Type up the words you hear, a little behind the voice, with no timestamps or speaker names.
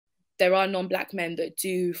there are non-Black men that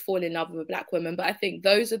do fall in love with a Black woman, but I think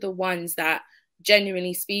those are the ones that,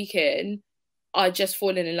 genuinely speaking, are just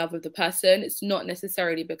falling in love with the person. It's not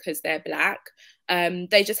necessarily because they're Black.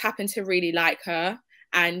 They just happen to really like her,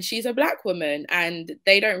 and she's a Black woman, and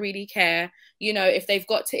they don't really care, you know, if they've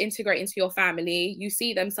got to integrate into your family. You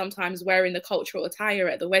see them sometimes wearing the cultural attire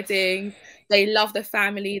at the wedding. They love the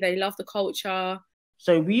family, they love the culture.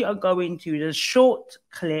 So we are going to the short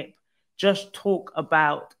clip, just talk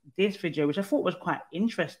about this video, which I thought was quite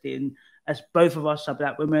interesting, as both of us are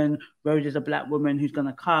Black women. Rose is a Black woman who's going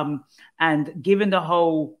to come. And given the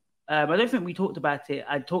whole, I don't think we talked about it,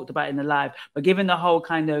 I talked about it in the live, but given the whole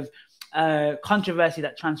kind of controversy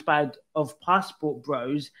that transpired of passport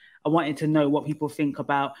bros, I wanted to know what people think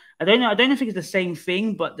about, I don't know if it's the same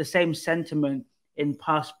thing, but the same sentiment in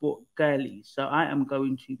passport girlies. So I am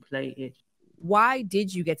going to play it. Why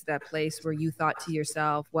did you get to that place where you thought to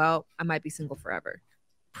yourself, well, I might be single forever?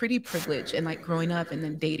 Pretty privileged, and like growing up and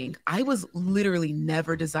then dating, I was literally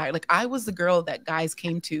never desired. Like, I was the girl that guys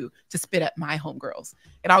came to spit at my homegirls,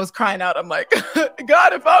 and I was crying out. I'm like,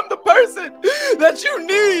 God, if I'm the person that you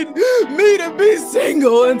need me to be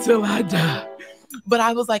single until I die. But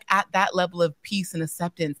I was like at that level of peace and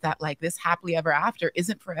acceptance that like this happily ever after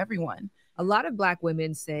isn't for everyone. A lot of Black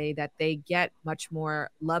women say that they get much more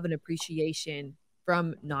love and appreciation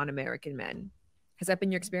from non-American men. Has that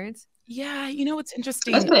been your experience? Yeah, you know, it's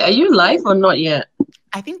interesting. Are you live or not yet?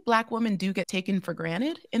 I think Black women do get taken for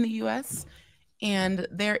granted in the US. And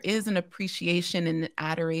there is an appreciation and an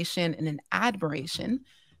adoration and an admiration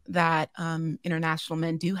that international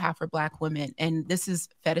men do have for Black women. And this is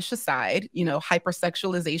fetish aside, you know,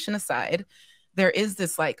 hypersexualization aside. There is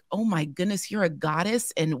this like, oh my goodness, you're a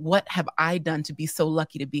goddess. And what have I done to be so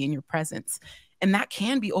lucky to be in your presence? And that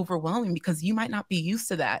can be overwhelming because you might not be used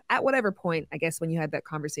to that. At whatever point, I guess when you had that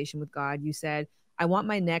conversation with God, you said, I want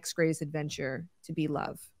my next greatest adventure to be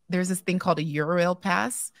love. There's this thing called a Eurail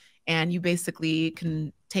pass, and you basically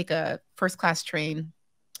can take a first-class train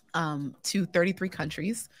to 33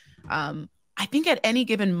 countries. I think at any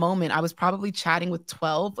given moment, I was probably chatting with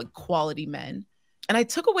 12 like quality men. And I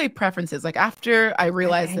took away preferences. Like after I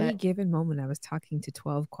realized that at any given moment, I was talking to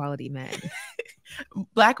 12 quality men.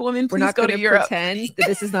 Black women, please We're not go to Europe. Pretend that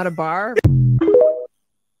this is not a bar.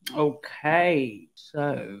 Okay,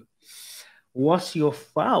 so what's your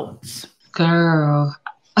thoughts? Girl.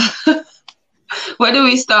 Where do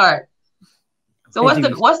we start? So what's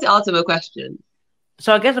the ultimate question?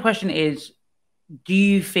 So I guess the question is, do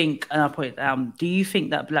you think, and I'll put it down, do you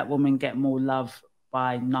think that Black women get more love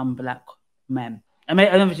by non-Black men? I mean,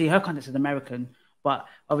 and obviously her context is American, but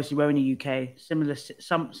obviously we're in the UK,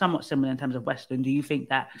 somewhat similar in terms of Western. Do you think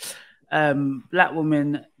that Black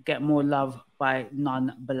women get more love by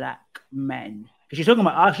non-Black men? Because she's talking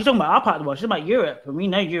about our part of the world. She's talking about Europe, and we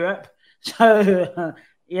know Europe. So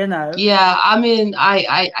you know. Yeah, I mean,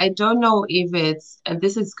 I don't know if it's, and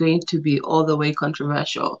this is going to be all the way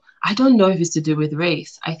controversial. I don't know if it's to do with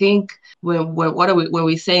race. I think when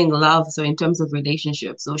we're saying love, so in terms of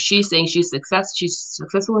relationships, so she's saying she's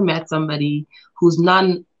successfully met somebody who's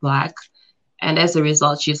non-Black, and as a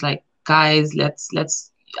result, she's like, guys, let's.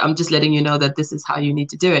 I'm just letting you know that this is how you need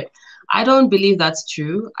to do it. I don't believe that's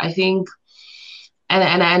true. I think,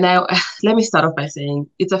 and I let me start off by saying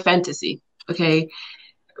it's a fantasy. Okay,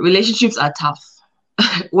 relationships are tough,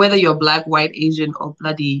 whether you're Black, white, Asian, or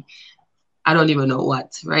bloody, I don't even know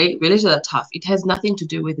what, right? Relationships are tough. It has nothing to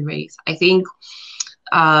do with race. I think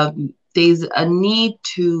there's a need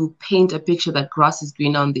to paint a picture that grass is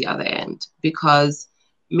green on the other end, because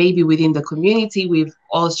maybe within the community, we've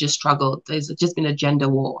all just struggled. There's just been a gender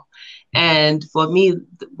war. And for me,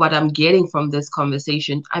 what I'm getting from this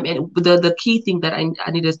conversation, I mean, the key thing that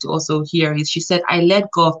I need us to also hear is she said, I let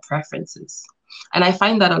go of preferences. And I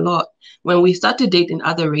find that a lot. When we start to date in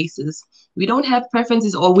other races, we don't have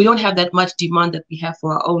preferences, or we don't have that much demand that we have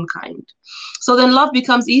for our own kind. So then love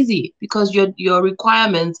becomes easy because your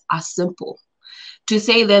requirements are simple. To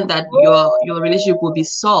say then that your relationship will be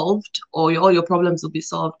solved, or all your problems will be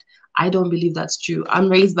solved, I don't believe that's true. I'm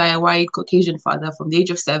raised by a white Caucasian father from the age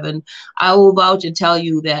of 7. I will vouch and tell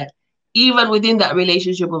you that even within that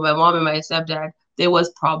relationship with my mom and my stepdad, there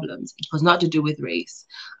was problems. It was not to do with race.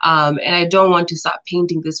 And I don't want to start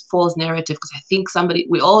painting this false narrative, because I think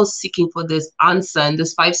we're all seeking for this answer and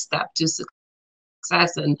this 5-step to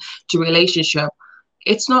success and to relationship.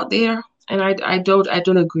 It's not there. And I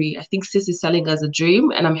don't agree. I think sis is selling us a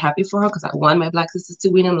dream, and I'm happy for her because I want my Black sisters to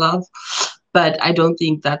win in love. But I don't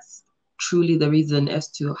think that's truly the reason as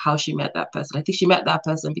to how she met that person. I think she met that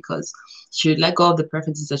person because she let go of the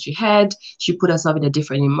preferences that she had. She put herself in a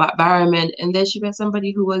different environment, and then she met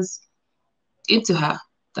somebody who was into her.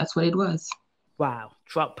 that's what it was. Wow,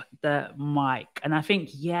 drop the mic. And I think,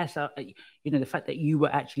 yes, the fact that you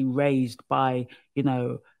were actually raised by,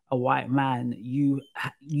 a white man,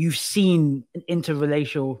 you've seen an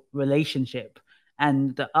interracial relationship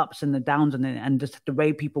and the ups and the downs on it, and just the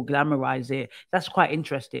way people glamorize it. That's quite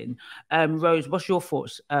interesting. Rose, what's your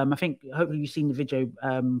thoughts? I think hopefully you've seen the video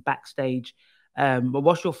backstage. But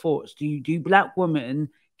what's your thoughts? Do Black women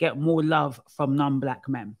get more love from non-Black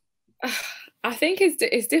men? I think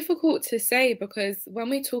it's difficult to say, because when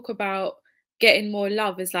we talk about getting more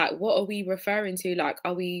love, it's like, what are we referring to? Like,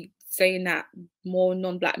 are we saying that more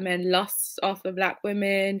non-Black men lust after Black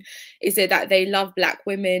women? Is it that they love Black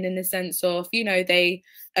women in the sense of, they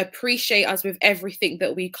appreciate us with everything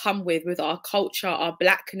that we come with our culture, our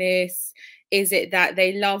Blackness? Is it that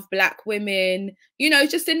they love Black women,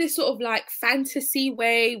 just in this sort of like fantasy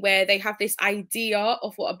way where they have this idea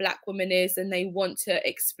of what a Black woman is and they want to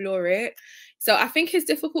explore it? So I think it's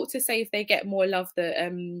difficult to say if they get more love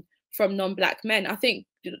from non-Black men. I think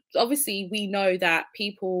obviously we know that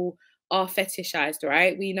people are fetishized,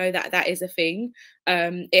 right? We know that that is a thing.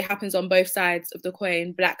 It happens on both sides of the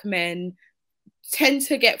coin. Black men tend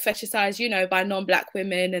to get fetishized, by non-Black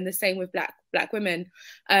women, and the same with Black women.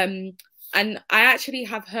 And I actually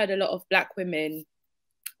have heard a lot of Black women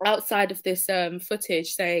outside of this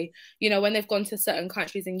footage say, when they've gone to certain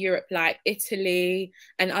countries in Europe, like Italy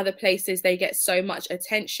and other places, they get so much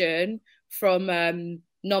attention from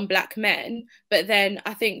non-Black men. But then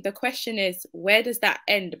I think the question is, where does that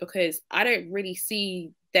end? Because I don't really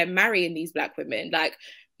see them marrying these Black women. Like,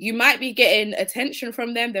 you might be getting attention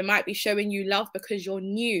from them. They might be showing you love because you're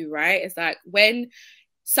new, right? It's like when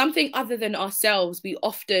something other than ourselves, we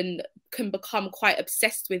often can become quite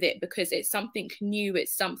obsessed with it because it's something new.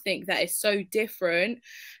 It's something that is so different.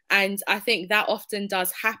 And I think that often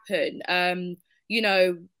does happen.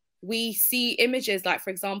 We see images like,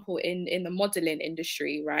 for example, in the modeling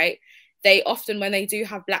industry, right? They often, when they do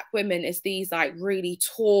have Black women, it's these like really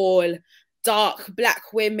tall, dark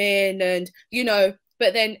Black women. And,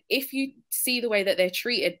 but then if you see the way that they're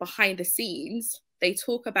treated behind the scenes, they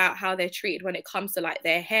talk about how they're treated when it comes to like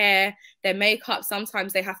their hair, their makeup.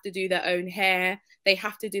 Sometimes they have to do their own hair. They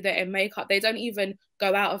have to do their own makeup. They don't even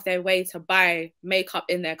go out of their way to buy makeup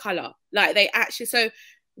in their color. Like they actually, so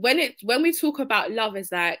when we talk about love,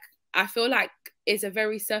 is like, I feel like it's a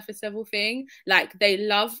very surface level thing. Like they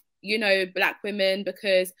love, Black women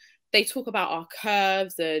because they talk about our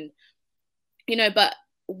curves and, but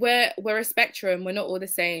we're a spectrum. We're not all the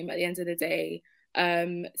same at the end of the day.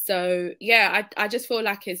 So yeah, I just feel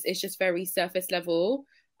like it's just very surface level.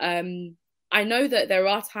 I know that there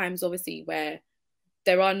are times obviously where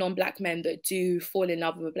there are non-Black men that do fall in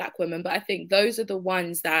love with a Black woman, but I think those are the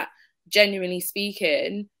ones that, genuinely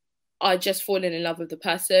speaking, are just falling in love with the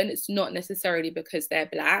person. It's not necessarily because they're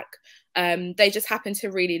Black. They just happen to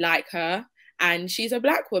really like her, and she's a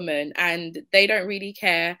Black woman, and they don't really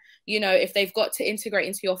care, if they've got to integrate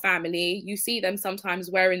into your family. You see them sometimes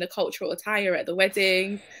wearing the cultural attire at the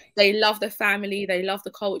wedding. They love the family, they love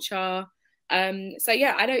the culture. So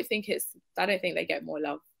yeah, I don't think they get more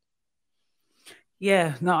love.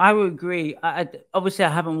 Yeah, no, I would agree. Obviously, I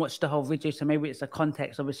haven't watched the whole video, so maybe it's the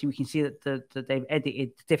context. Obviously, we can see that they've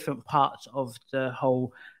edited different parts of the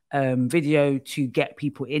whole video to get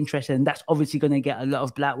people interested, and that's obviously going to get a lot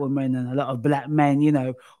of Black women and a lot of Black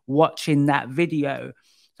men, watching that video.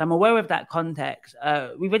 So I'm aware of that context.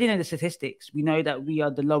 We already know the statistics. We know that we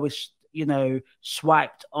are the lowest,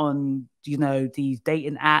 swiped on, these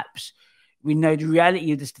dating apps. We know the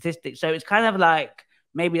reality of the statistics. So it's kind of like,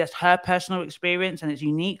 maybe that's her personal experience and it's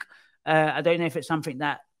unique. I don't know if it's something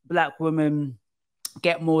that Black women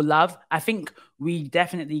get more love. I think we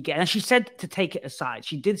definitely get, and she said to take it aside.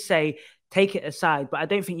 She did say take it aside, but I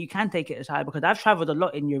don't think you can take it aside because I've traveled a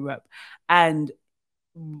lot in Europe. And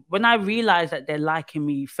when I realized that they're liking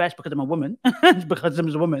me, first because I'm a woman, because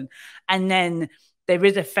I'm a woman, and then there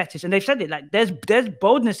is a fetish, and they've said it, like there's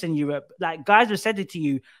boldness in Europe. Like guys have said it to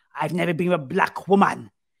you, I've never been with a Black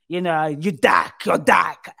woman. You're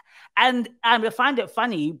dark. And I find it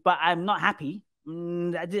funny, but I'm not happy.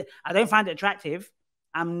 I don't find it attractive.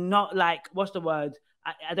 I'm not like, what's the word?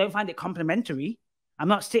 I don't find it complimentary. I'm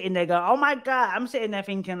not sitting there going, oh my God. I'm sitting there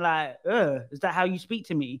thinking like, is that how you speak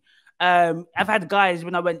to me? I've had guys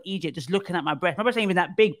when I went to Egypt just looking at my breast. My breast ain't even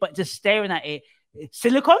that big, but just staring at it.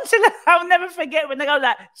 Silicone? I'll never forget when they go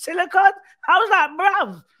like, silicone? I was like,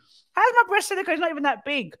 bruv, how's my breast silicone? It's not even that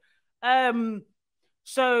big.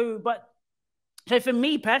 So for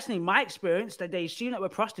me personally, my experience that they assume that we're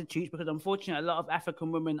prostitutes because unfortunately a lot of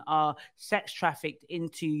African women are sex trafficked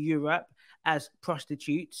into Europe as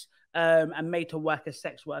prostitutes. and made to work as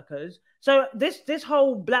sex workers. So this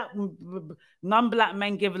whole non-black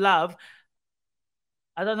men give love.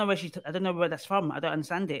 I don't know I don't know where that's from. I don't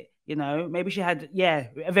understand it. You know, maybe she had,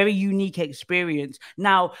 a very unique experience.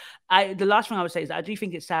 Now, the last thing I would say is that I do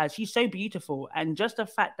think it's sad. She's so beautiful. And just the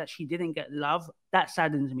fact that she didn't get love, that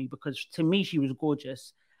saddens me, because to me, she was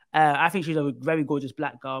gorgeous. I think she's a very gorgeous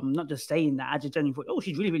black girl. I'm not just saying that. I just genuinely thought, oh,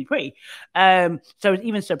 she's really, really pretty. So it's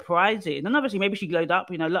even surprising. And obviously, maybe she glowed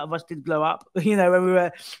up. You know, a lot of us did glow up, you know, when we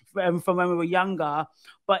were from when we were younger.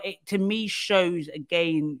 But it, to me, shows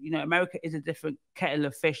again, you know, America is a different kettle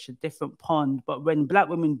of fish, a different pond. But when black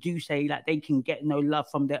women do say that they can get no love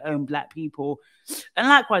from their own black people, and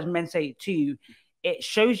likewise men say it too, it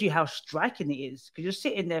shows you how striking it is. Because you're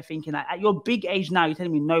sitting there thinking, like, at your big age now, you're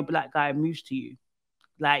telling me no black guy moves to you.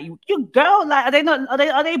 Like, you girl, like,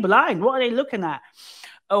 are they blind? What are they looking at?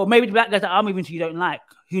 Or maybe the black guys that are moving to you don't like.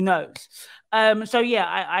 Who knows? So yeah,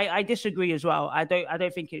 I disagree as well. I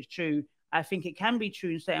don't think it's true. I think it can be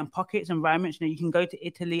true in certain pockets, environments. You know, you can go to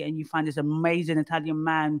Italy and you find this amazing Italian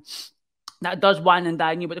man that does wine and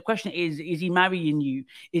dine you. But the question is he marrying you?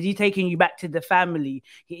 Is he taking you back to the family?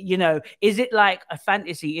 You know, is it like a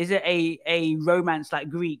fantasy? Is it a romance like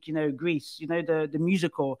Greek, you know, Greece, you know, the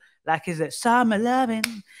musical? Like, is it summer loving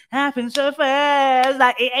happens so fast?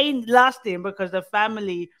 Like, it ain't lasting because the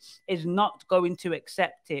family is not going to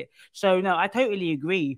accept it. So no, I totally agree.